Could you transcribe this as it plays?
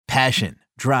Passion,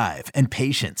 drive, and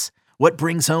patience. What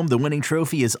brings home the winning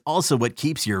trophy is also what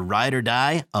keeps your ride or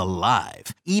die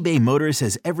alive. eBay Motors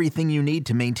has everything you need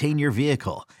to maintain your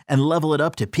vehicle and level it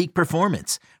up to peak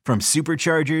performance, from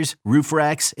superchargers, roof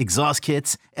racks, exhaust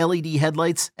kits, LED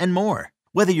headlights, and more.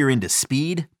 Whether you're into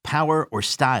speed, power, or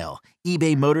style,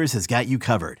 eBay Motors has got you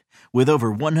covered. With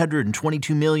over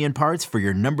 122 million parts for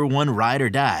your number one ride or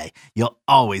die, you'll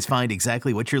always find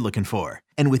exactly what you're looking for.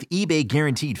 And with eBay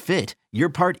Guaranteed Fit, your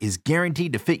part is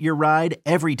guaranteed to fit your ride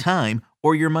every time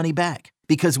or your money back.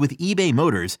 Because with eBay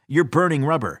Motors, you're burning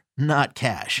rubber, not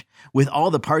cash. With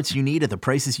all the parts you need at the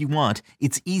prices you want,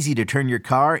 it's easy to turn your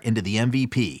car into the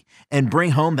MVP and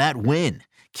bring home that win.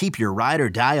 Keep your ride or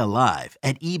die alive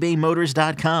at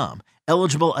ebaymotors.com.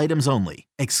 Eligible items only.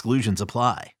 Exclusions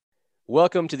apply.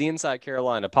 Welcome to the Inside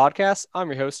Carolina podcast. I'm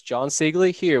your host, Jon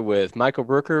Seiglie, here with Michael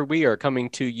Brooker. We are coming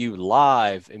to you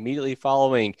live immediately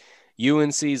following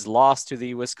UNC's loss to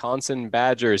the Wisconsin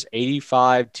Badgers,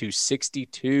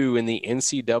 85-62 in the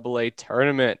NCAA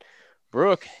Tournament.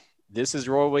 Brooke, this is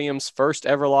Roy Williams' first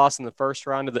ever loss in the first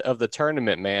round of the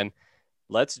tournament, man.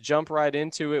 Let's jump right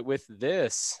into it with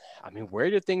this. I mean, where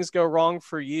did things go wrong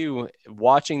for you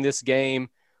watching this game?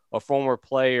 A former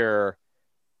player,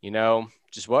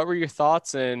 just what were your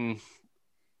thoughts? And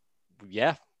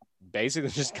yeah, basically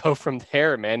just go from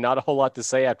there, man. Not a whole lot to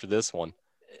say after this one.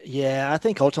 Yeah, I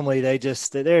think ultimately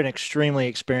they're an extremely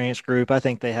experienced group. I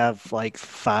think they have like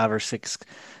 5 or 6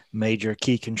 major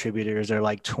key contributors. They're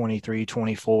like 23,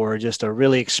 24, just a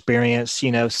really experienced,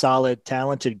 solid,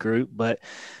 talented group, but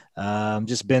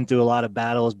just been through a lot of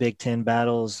battles, Big Ten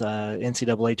battles,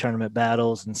 NCAA tournament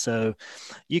battles. And so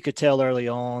you could tell early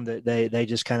on that they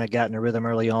just kind of got in a rhythm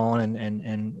early on,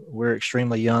 and we're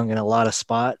extremely young in a lot of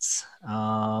spots.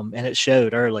 And it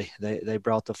showed early. They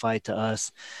brought the fight to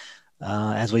us,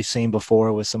 as we've seen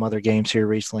before with some other games here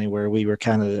recently where we were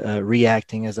kind of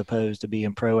reacting as opposed to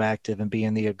being proactive and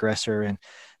being the aggressor. And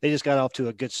they just got off to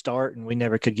a good start, and we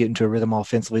never could get into a rhythm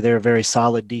offensively. They're a very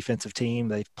solid defensive team.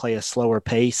 They play a slower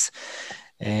pace.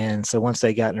 And so once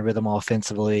they got in a rhythm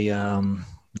offensively, you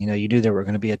knew there were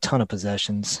going to be a ton of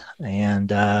possessions, and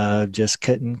just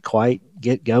couldn't quite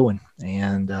get going,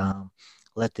 and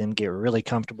let them get really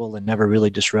comfortable and never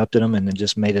really disrupted them, and then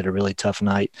just made it a really tough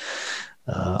night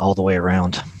all the way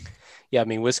around. Yeah, I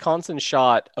mean, Wisconsin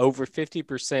shot over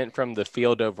 50% from the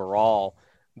field overall.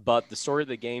 But the story of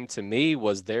the game to me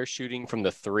was their shooting from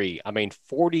the three. I mean,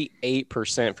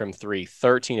 48% from three,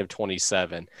 13 of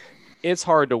 27. It's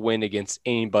hard to win against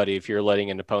anybody if you're letting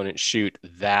an opponent shoot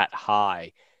that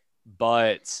high.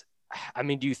 But, I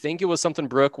mean, do you think it was something,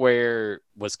 Brooke, where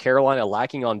was Carolina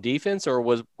lacking on defense, or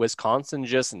was Wisconsin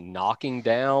just knocking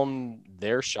down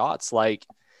their shots like,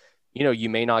 you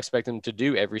may not expect them to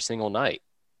do every single night?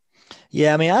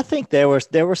 Yeah, I mean, I think there were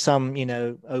some,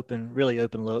 really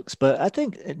open looks, but I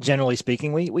think generally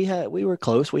speaking, we were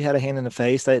close. We had a hand in the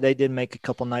face. They did make a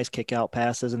couple nice kick out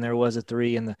passes, and there was a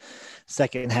 3 in the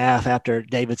second half after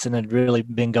Davidson had really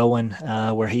been going,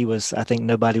 where he was, I think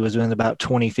nobody was within about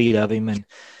 20 feet of him, and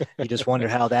you just wonder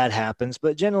how that happens.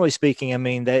 But generally speaking, I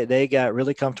mean, they got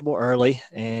really comfortable early,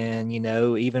 and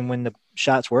even when the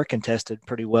shots were contested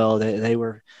pretty well, they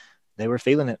were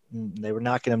feeling it. They were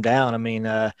knocking them down. I mean,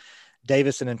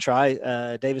 Davison and Trice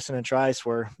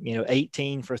were,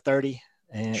 18 for 30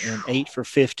 and 8 for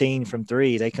 15 from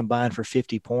 3. They combined for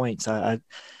 50 points. I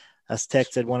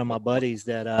texted one of my buddies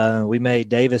that we made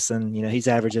Davison, he's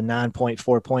averaging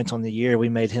 9.4 points on the year. We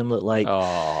made him look like,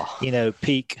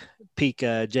 peak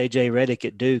JJ Redick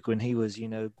at Duke when he was,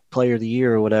 player of the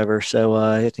year or whatever. So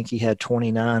I think he had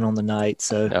 29 on the night.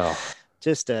 So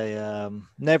just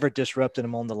never disrupted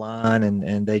them on the line,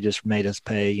 and they just made us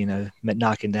pay.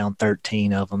 Knocking down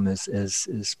 13 of them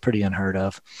is pretty unheard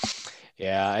of.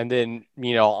 Yeah, and then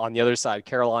on the other side,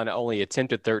 Carolina only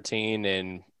attempted 13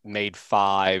 and made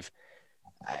 5.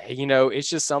 It's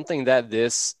just something that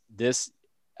this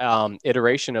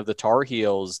iteration of the Tar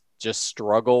Heels just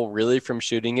struggle really from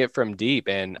shooting it from deep,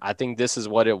 and I think this is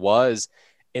what it was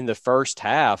in the first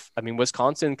half. I mean,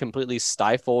 Wisconsin completely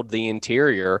stifled the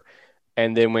interior.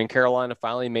 And then when Carolina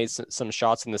finally made some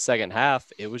shots in the second half,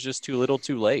 it was just too little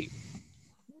too late.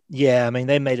 Yeah, I mean,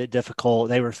 they made it difficult.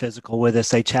 They were physical with us.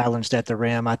 They challenged at the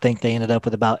rim. I think they ended up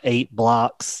with about 8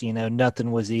 blocks.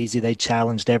 Nothing was easy. They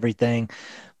challenged everything.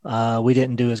 We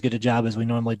didn't do as good a job as we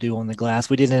normally do on the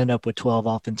glass. We did end up with 12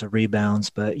 offensive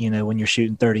rebounds, but when you're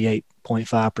shooting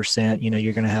 38.5%,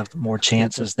 you're going to have more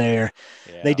chances there.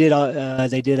 Yeah. They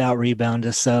did out rebound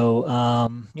us. So,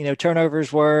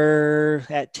 turnovers were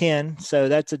at 10. So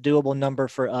that's a doable number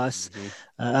for us,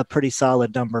 a pretty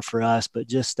solid number for us, but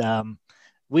just,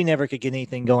 we never could get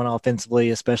anything going offensively,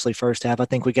 especially first half. I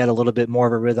think we got a little bit more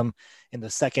of a rhythm in the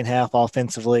second half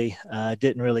offensively.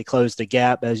 Didn't really close the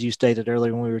gap, as you stated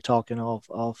earlier when we were talking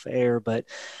off air. But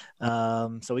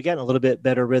so we got a little bit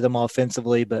better rhythm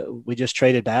offensively, but we just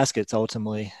traded baskets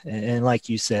ultimately. And like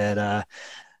you said,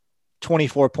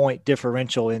 24-point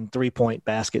differential in 3-point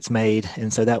baskets made.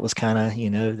 And so that was kind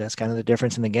of, that's kind of the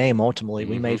difference in the game. Ultimately,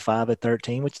 we made 5 at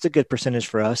 13, which is a good percentage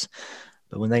for us.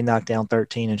 But when they knock down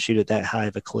 13 and shoot at that high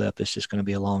of a clip, it's just going to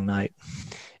be a long night.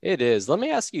 It is. Let me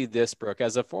ask you this, Brooke,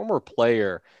 as a former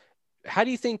player, how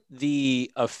do you think the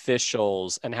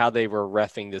officials and how they were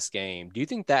reffing this game, do you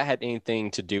think that had anything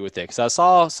to do with it? Because I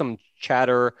saw some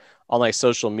chatter on like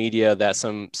social media that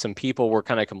some people were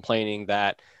kind of complaining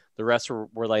that the refs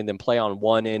were letting them play on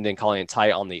one end and calling it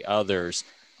tight on the others.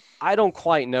 I don't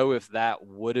quite know if that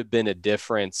would have been a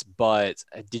difference, but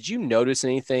did you notice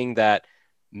anything that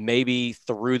maybe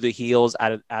threw the heels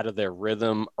out of their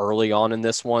rhythm early on in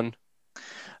this one?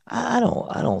 I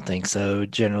don't think so,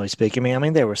 generally speaking. I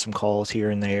mean, there were some calls here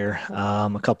and there,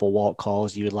 a couple walk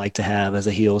calls you would like to have as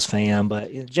a Heels fan,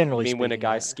 but generally You mean speaking, when a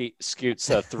guy scoots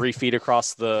 3 feet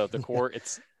across the court,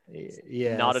 it's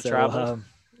yeah. not a travel?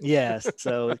 Yes,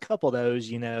 so a couple of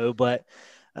those, but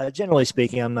generally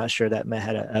speaking, I'm not sure that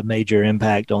had a major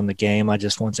impact on the game. I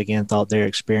just once again thought their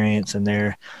experience and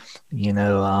their, you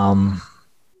know,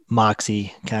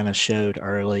 moxie kind of showed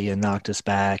early and knocked us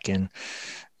back. And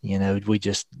we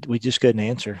just couldn't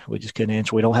answer. We just couldn't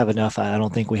answer. We don't have enough. I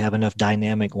don't think we have enough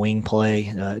dynamic wing play,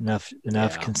 enough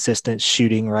consistent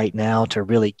shooting right now to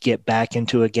really get back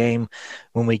into a game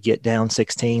when we get down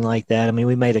 16 like that. I mean,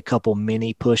 we made a couple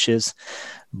mini pushes,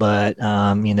 but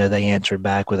they answered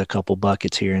back with a couple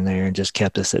buckets here and there and just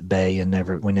kept us at bay, and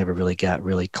we never really got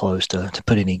really close to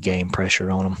put any game pressure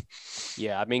on them.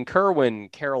 Yeah, I mean, Kerwin,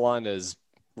 Carolina's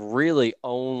really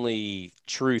only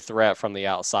true threat from the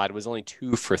outside was only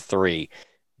 2 for 3.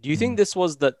 Do you think this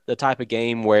was the type of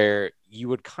game where you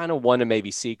would kind of want to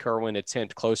maybe see Kerwin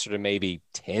attempt closer to maybe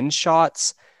 10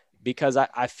 shots? Because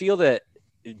I feel that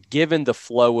given the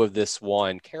flow of this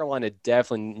one, Carolina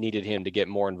definitely needed him to get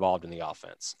more involved in the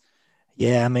offense.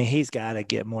 Yeah, I mean, he's got to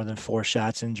get more than 4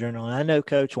 shots in general. And I know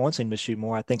Coach wants him to shoot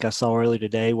more. I think I saw earlier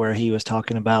today where he was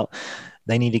talking about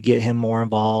they need to get him more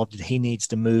involved. He needs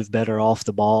to move better off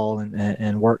the ball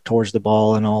and work towards the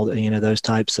ball and all, those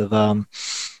types of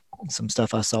some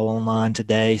stuff I saw online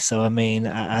today. So, I mean,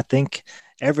 I think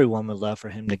everyone would love for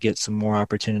him to get some more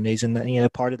opportunities.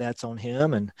 And, part of that's on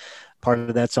him and part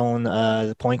of that's on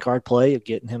the point guard play of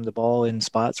getting him the ball in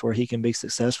spots where he can be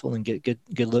successful and get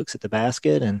good looks at the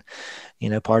basket. And,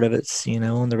 part of it's,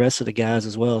 on the rest of the guys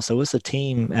as well. So it's a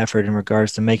team effort in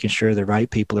regards to making sure the right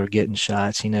people are getting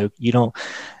shots. You don't,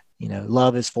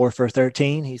 Love is 4 for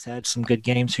 13. He's had some good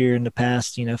games here in the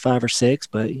past, 5 or 6,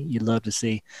 but you'd love to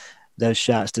see those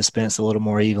shots dispensed a little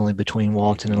more evenly between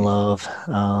Walton and Love,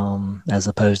 as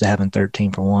opposed to having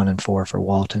 13 for 1 and 4 for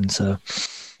Walton. So,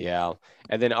 yeah.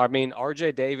 And then, I mean,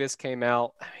 RJ Davis came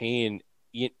out.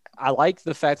 I like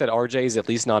the fact that RJ is at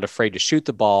least not afraid to shoot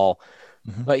the ball,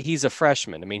 but he's a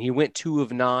freshman. I mean, he went 2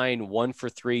 of 9, 1 for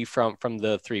 3 from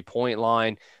the 3-point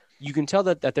line. You can tell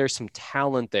that there's some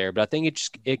talent there, but I think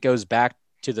it goes back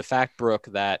to the fact, Brooke,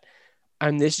 that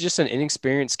this is just an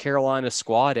inexperienced Carolina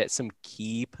squad at some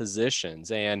key positions.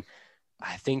 And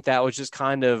I think that was just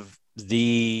kind of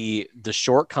the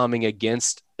shortcoming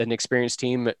against an experienced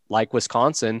team like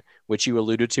Wisconsin, which you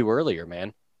alluded to earlier,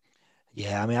 man.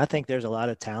 yeah, I mean, I think there's a lot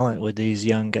of talent with these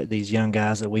young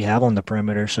guys that we have on the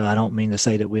perimeter. So I don't mean to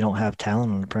say that we don't have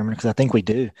talent on the perimeter, because I think we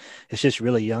do. It's just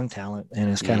really young talent,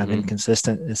 and it's kind of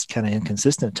inconsistent. It's kind of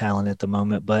inconsistent talent at the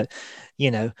moment. But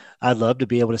I'd love to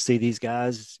be able to see these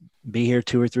guys be here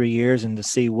 2 or 3 years and to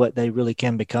see what they really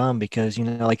can become. Because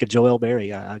like a Joel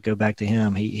Berry, I go back to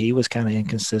him. He was kind of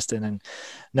inconsistent and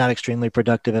not extremely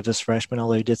productive as a freshman,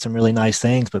 although he did some really nice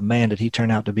things. But man, did he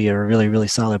turn out to be a really, really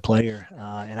solid player.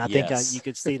 And I think you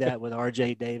could see that with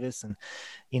RJ Davis and,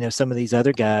 some of these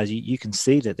other guys. You can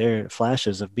see that they're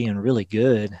flashes of being really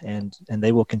good, and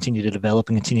they will continue to develop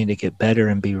and continue to get better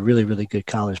and be really, really good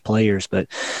college players. But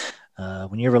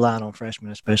when you're relying on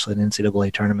freshmen, especially in the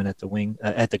NCAA tournament at the wing,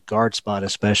 at the guard spot,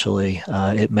 especially,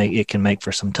 it can make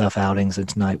for some tough outings. And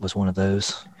tonight was one of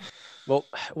those. Well,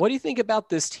 what do you think about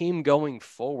this team going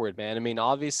forward, man? I mean,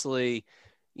 obviously,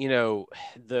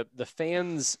 the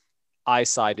fans'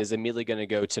 eyesight is immediately going to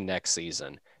go to next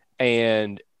season,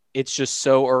 and it's just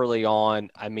so early on.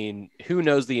 I mean, who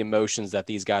knows the emotions that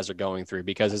these guys are going through?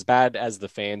 Because as bad as the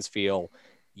fans feel,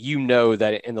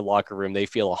 that in the locker room they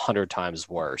feel 100 times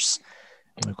worse.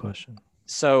 No question.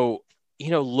 So,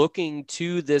 looking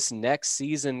to this next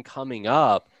season coming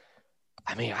up,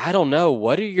 I mean, I don't know.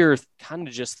 What are your kind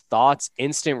of just thoughts,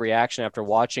 instant reaction after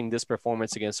watching this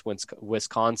performance against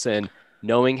Wisconsin,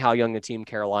 knowing how young a team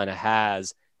Carolina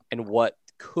has and what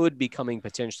could be coming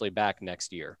potentially back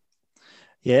next year?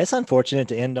 Yeah, it's unfortunate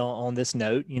to end on this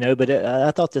note, but I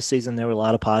thought this season there were a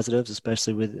lot of positives,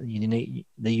 especially with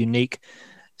the unique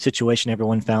situation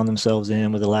everyone found themselves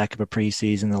in with the lack of a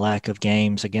preseason, the lack of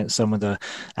games against some of the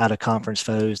out of conference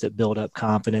foes that build up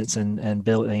confidence and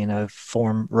build,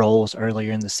 form roles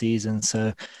earlier in the season.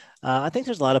 So I think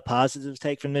there's a lot of positives to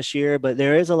take from this year, but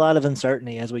there is a lot of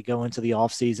uncertainty as we go into the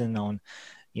offseason on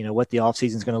what the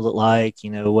offseason is going to look like,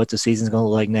 what the season is going to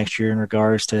look like next year in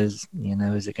regards to, is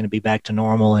it going to be back to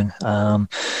normal? And,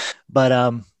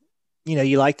 but,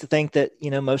 you like to think that,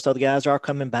 most of the guys are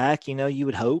coming back, you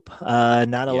would hope.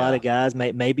 Not a lot of guys,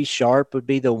 maybe Sharp would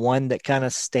be the one that kind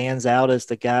of stands out as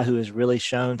the guy who has really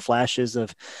shown flashes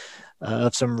of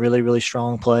some really, really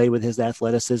strong play with his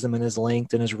athleticism and his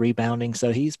length and his rebounding.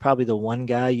 So he's probably the one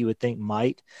guy you would think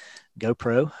might go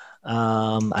pro.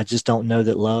 I just don't know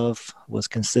that Love was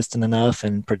consistent enough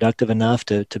and productive enough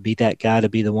to be that guy, to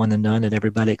be the one and done that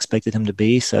everybody expected him to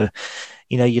be. So,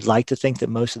 you'd like to think that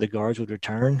most of the guards would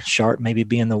return. Sharp maybe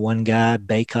being the one guy.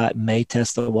 Baycott may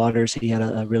test the waters. He had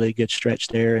a really good stretch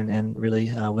there and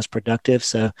really was productive.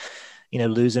 So,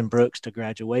 losing Brooks to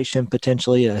graduation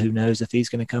potentially. Who knows if he's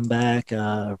going to come back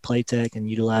or play tech and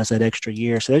utilize that extra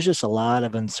year. So there's just a lot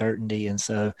of uncertainty. And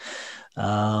so,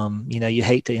 you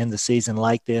hate to end the season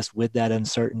like this with that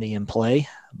uncertainty in play,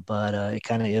 but it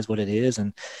kind of is what it is.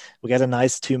 And we got a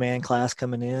nice 2-man class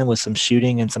coming in with some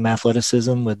shooting and some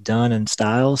athleticism with Dunn and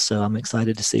Styles. So I'm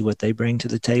excited to see what they bring to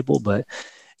the table. But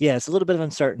yeah, it's a little bit of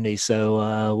uncertainty.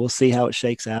 So we'll see how it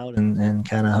shakes out and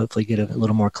kind of hopefully get a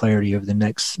little more clarity over the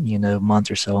next,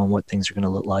 month or so on what things are going to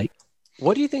look like.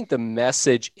 What do you think the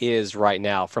message is right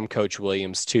now from Coach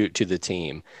Williams to the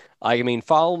team? I mean,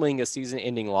 following a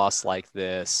season-ending loss like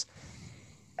this,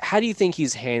 how do you think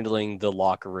he's handling the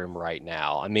locker room right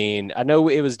now? I mean, I know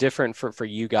it was different for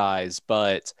you guys,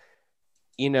 but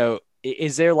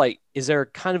is there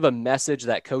kind of a message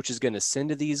that coach is going to send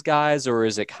to these guys, or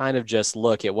is it kind of just,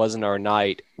 look, it wasn't our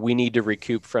night. We need to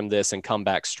recoup from this and come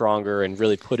back stronger and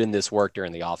really put in this work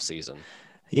during the offseason?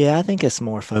 Yeah, I think it's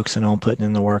more focusing on putting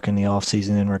in the work in the off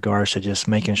season in regards to just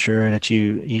making sure that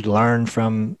you learn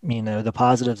from, the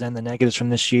positives and the negatives from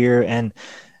this year and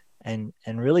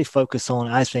really focus on,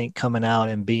 I think, coming out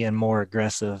and being more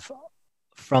aggressive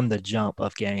from the jump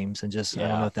of games. And just, I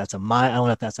don't know if that's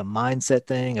a mindset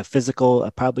thing, a physical,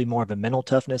 probably more of a mental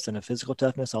toughness than a physical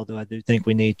toughness. Although I do think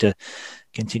we need to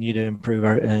continue to improve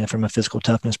our from a physical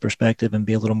toughness perspective and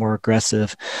be a little more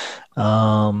aggressive.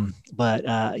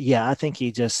 Yeah, I think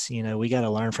he just, we got to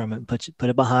learn from it and put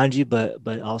it behind you,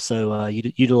 but also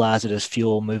utilize it as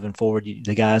fuel moving forward.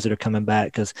 The guys that are coming back,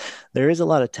 because there is a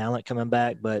lot of talent coming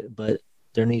back, but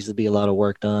there needs to be a lot of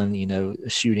work done,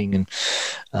 shooting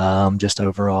and just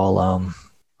overall,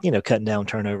 cutting down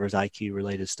turnovers, IQ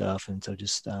related stuff. And so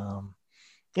just, a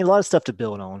lot of stuff to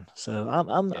build on. So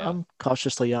I'm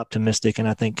cautiously optimistic. And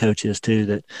I think coach is too,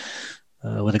 that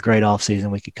with a great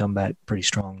offseason, we could come back pretty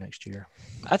strong next year.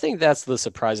 I think that's the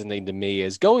surprising thing to me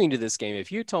is going to this game.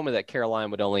 If you told me that Carolina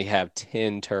would only have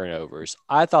 10 turnovers,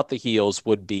 I thought the Heels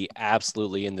would be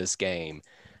absolutely in this game.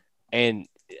 And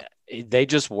they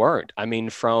just weren't. I mean,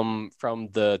 from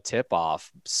the tip off.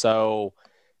 So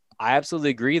I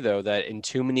absolutely agree, though, that in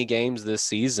too many games this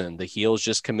season, the Heels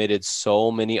just committed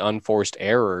so many unforced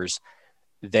errors.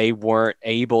 They weren't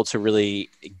able to really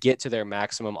get to their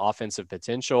maximum offensive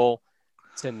potential.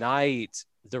 Tonight,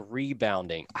 the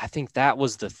rebounding, I think that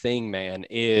was the thing, man,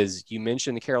 is you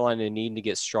mentioned Carolina needing to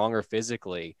get stronger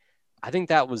physically. I think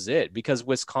that was it, because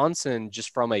Wisconsin,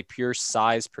 just from a pure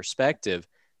size perspective,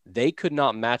 they could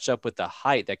not match up with the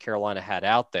height that Carolina had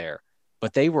out there,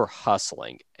 but they were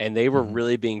hustling and they were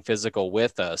really being physical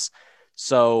with us.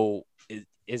 So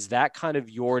is that kind of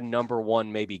your number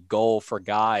one maybe goal for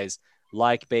guys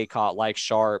like Baycott, like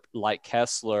Sharp, like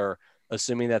Kessler,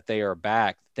 assuming that they are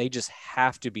back? They just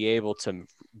have to be able to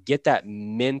get that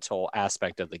mental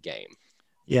aspect of the game.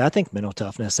 Yeah, I think mental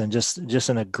toughness and just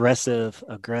an aggressive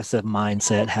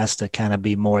mindset has to kind of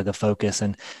be more the focus.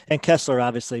 And Kessler,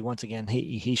 obviously, once again,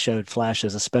 he showed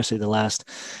flashes, especially the last,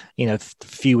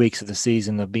 few weeks of the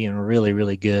season, of being really,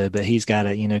 really good. But he's got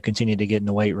to, continue to get in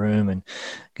the weight room and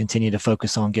continue to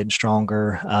focus on getting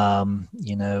stronger,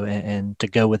 and to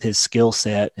go with his skill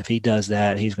set. If he does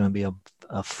that, he's going to be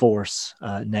a force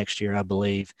next year, I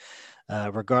believe.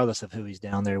 regardless of who he's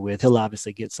down there with. He'll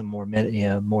obviously get some more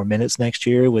minutes next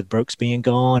year with Brooks being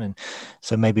gone, and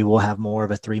so maybe we'll have more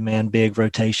of a 3-man big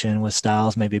rotation with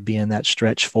Styles maybe being that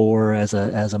stretch 4 as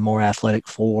a more athletic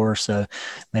 4. So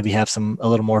maybe have a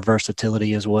little more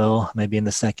versatility as well, maybe in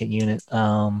the second unit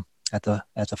at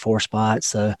the 4 spot.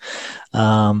 So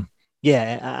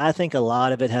yeah, I think a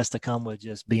lot of it has to come with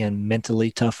just being mentally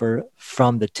tougher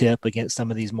from the tip against some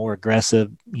of these more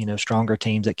aggressive, stronger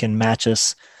teams that can match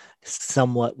us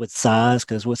somewhat with size,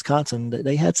 because Wisconsin,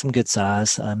 they had some good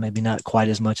size, maybe not quite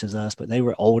as much as us, but they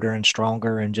were older and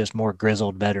stronger and just more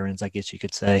grizzled veterans, I guess you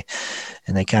could say.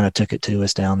 And they kind of took it to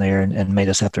us down there and made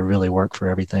us have to really work for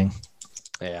everything.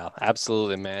 Yeah,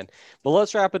 absolutely, man. Well,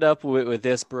 let's wrap it up with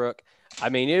this, Brooke. I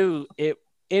mean, it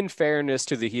in fairness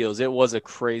to the Heels, it was a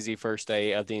crazy first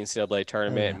day of the NCAA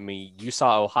tournament. Yeah. I mean, you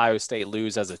saw Ohio State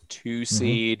lose as a 2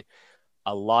 seed.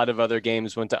 A lot of other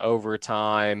games went to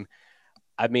overtime.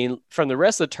 I mean, from the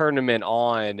rest of the tournament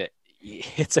on,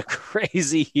 it's a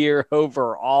crazy year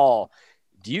overall.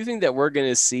 Do you think that we're going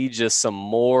to see just some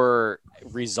more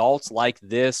results like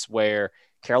this where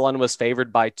Carolina was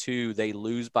favored by 2, they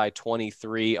lose by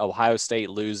 23, Ohio State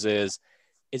loses?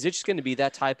 Is it just going to be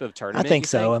that type of tournament? I think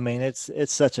so. I mean, it's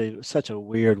such a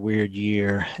weird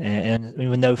year, and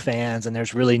with no fans, and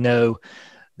there's really no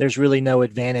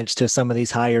advantage to some of these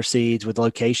higher seeds with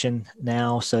location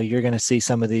now. So you're going to see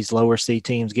some of these lower seed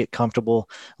teams get comfortable,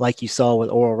 like you saw with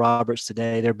Oral Roberts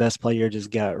today. Their best player just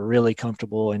got really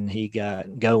comfortable and he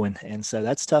got going. And so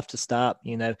that's tough to stop,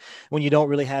 when you don't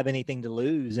really have anything to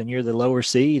lose and you're the lower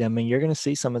seed. I mean, you're going to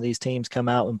see some of these teams come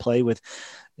out and play with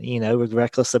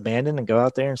reckless abandon and go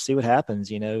out there and see what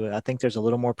happens. I think there's a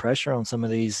little more pressure on some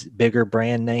of these bigger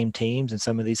brand name teams and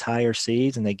some of these higher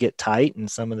seeds, and they get tight,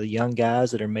 and some of the young guys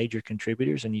that are major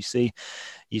contributors, and you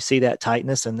see that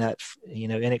tightness and that,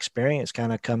 inexperience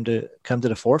kind of come to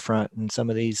the forefront in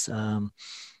some of these,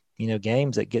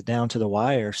 games that get down to the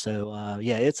wire. So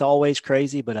yeah, it's always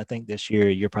crazy, but I think this year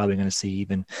you're probably going to see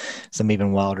some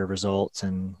even wilder results.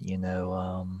 And,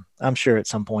 I'm sure at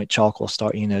some point chalk will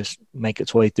start, make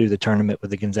its way through the tournament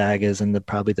with the Gonzagas and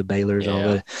probably the Baylors.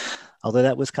 Yeah. Although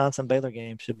that Wisconsin-Baylor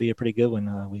game should be a pretty good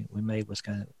one. We made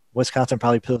Wisconsin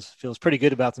probably feels pretty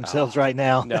good about themselves right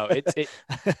now. No,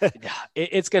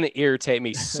 it's going to irritate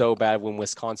me so bad when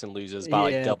Wisconsin loses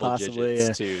by double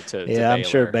digits to Baylor. I'm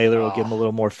sure Baylor will give them a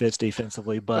little more fits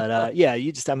defensively. But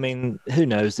who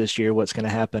knows this year what's going to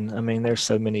happen? I mean, there's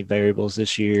so many variables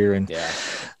this year, and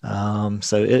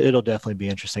so it'll definitely be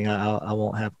interesting. I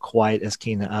won't have quite as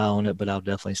keen an eye on it, but I'll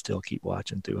definitely still keep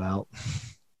watching throughout.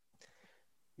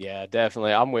 Yeah,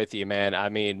 definitely. I'm with you, man. I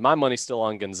mean, my money's still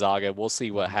on Gonzaga. We'll see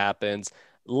what happens.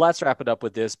 Let's wrap it up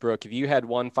with this, Brooke. If you had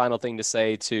one final thing to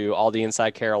say to all the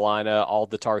Inside Carolina, all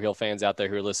the Tar Heel fans out there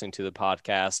who are listening to the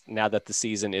podcast, now that the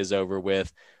season is over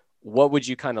with, what would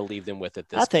you kind of leave them with at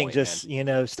this point? I think just,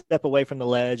 step away from the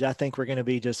ledge. I think we're going to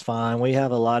be just fine. We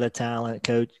have a lot of talent.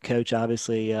 Coach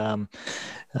obviously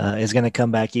is going to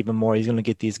come back even more. He's going to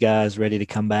get these guys ready to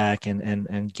come back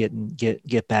and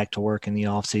get back to work in the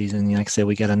off season. Like I said,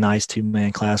 we got a nice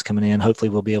 2-man class coming in. Hopefully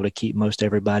we'll be able to keep most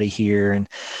everybody here.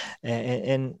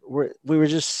 And we were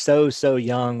just so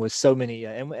young with so many,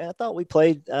 and I thought we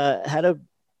played,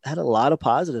 had a lot of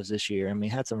positives this year. I mean,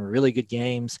 had some really good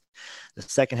games. The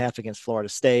second half against Florida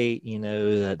State,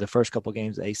 the first couple of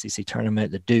games of the ACC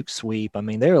tournament, the Duke sweep. I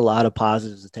mean, there are a lot of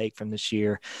positives to take from this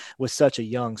year with such a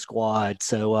young squad.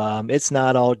 So it's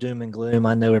not all doom and gloom.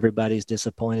 I know everybody's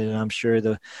disappointed, and I'm sure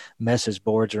the message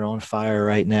boards are on fire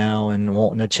right now and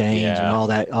wanting a change and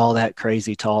all that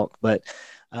crazy talk. But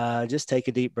just take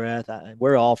a deep breath.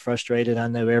 We're all frustrated. I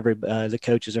know the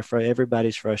coaches are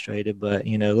everybody's frustrated, but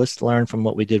let's learn from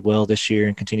what we did well this year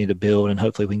and continue to build. And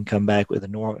hopefully we can come back with a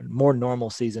more normal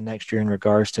season next year in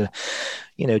regards to,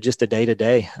 just the day to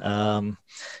day,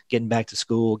 getting back to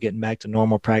school, getting back to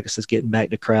normal practices, getting back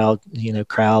to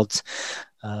crowds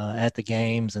at the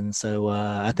games. And so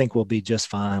I think we'll be just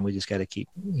fine. We just got to keep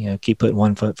putting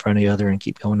one foot in front of the other and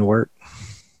keep going to work.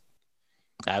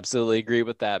 Absolutely agree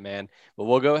with that, man. But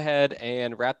we'll go ahead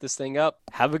and wrap this thing up.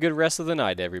 Have a good rest of the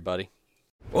night, everybody.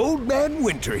 Old Man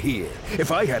Winter here.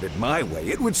 If I had it my way,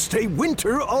 it would stay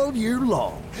winter all year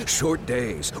long. Short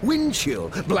days, wind chill,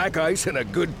 black ice, and a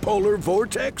good polar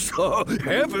vortex. Oh,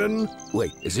 heaven.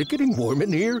 Wait, is it getting warm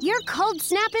in here? Your cold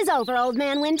snap is over, Old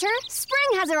Man Winter.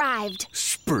 Spring has arrived.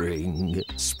 Spring.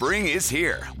 Spring is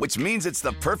here, which means it's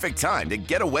the perfect time to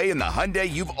get away in the Hyundai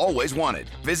you've always wanted.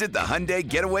 Visit the Hyundai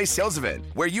Getaway Sales Event,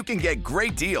 where you can get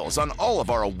great deals on all of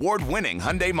our award-winning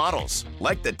Hyundai models,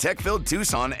 like the tech-filled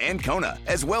Tucson and Kona,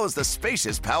 as well as the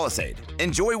spacious Palisade.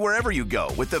 Enjoy wherever you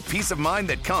go with the peace of mind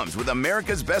that comes with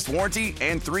America's best warranty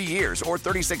and 3 years or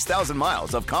 36,000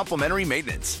 miles of complimentary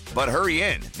maintenance. But hurry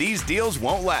in, these deals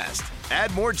won't last.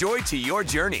 Add more joy to your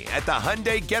journey at the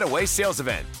Hyundai Getaway Sales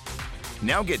Event.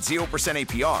 Now get 0%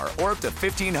 APR or up to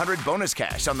 $1,500 bonus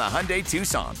cash on the Hyundai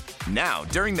Tucson. Now,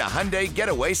 during the Hyundai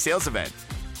Getaway Sales Event.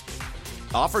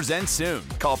 Offers end soon.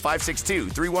 Call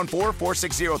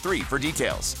 562-314-4603 for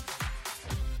details.